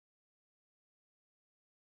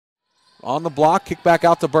on the block, kick back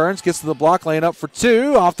out to Burns, gets to the block, laying up for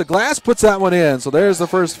two, off the glass, puts that one in. So there's the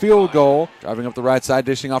first field goal. Driving up the right side,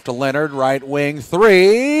 dishing off to Leonard, right wing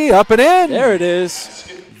three, up and in. There it is.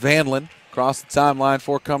 Vanlin across the timeline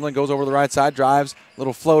for Cumberland, goes over the right side, drives,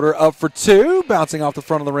 little floater up for two, bouncing off the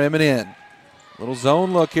front of the rim and in. Little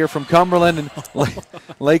zone look here from Cumberland, and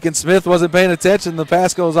Lakin Smith wasn't paying attention. The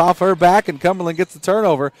pass goes off her back, and Cumberland gets the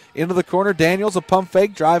turnover. Into the corner, Daniels, a pump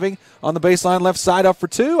fake, driving on the baseline left side, up for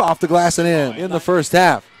two, off the glass and in the first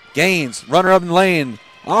half. Gaines, runner up in lane,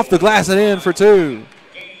 off the glass and in for two.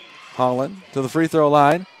 Holland to the free throw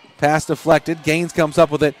line, pass deflected. Gaines comes up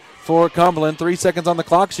with it for Cumberland. 3 seconds on the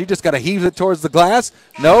clock. She just got to heave it towards the glass.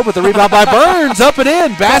 No, but the rebound by Burns, up and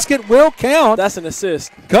in. Basket will count. That's an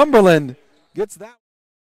assist. Cumberland gets that.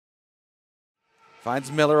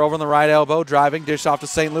 Finds Miller over on the right elbow, driving, dish off to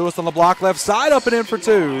St. Louis on the block left side, up and in for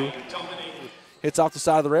two. Hits off the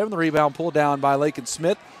side of the rim, the rebound pulled down by Lakin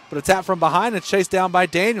Smith, but a tap from behind and chased down by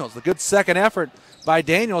Daniels. The good second effort by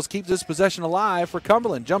Daniels keeps this possession alive for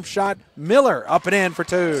Cumberland. Jump shot, Miller, up and in for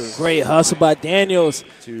two. Great hustle by Daniels.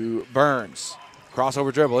 To Burns.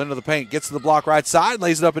 Crossover dribble into the paint, gets to the block right side,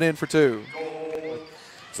 lays it up and in for two.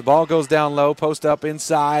 So the ball goes down low, post up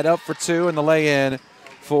inside, up for two, and the lay-in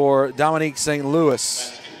for Dominique St.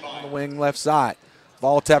 Louis on the wing left side.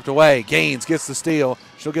 Ball tapped away. Gaines gets the steal.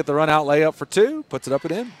 She'll get the run-out layup for two, puts it up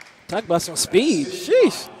and in. Talk about some speed.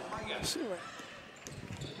 Sheesh.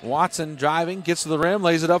 Watson driving, gets to the rim,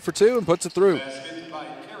 lays it up for two, and puts it through.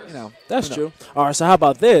 That's true. All right, so how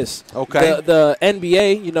about this? Okay. The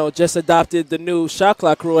NBA, just adopted the new shot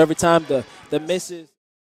clock rule. Every time the misses.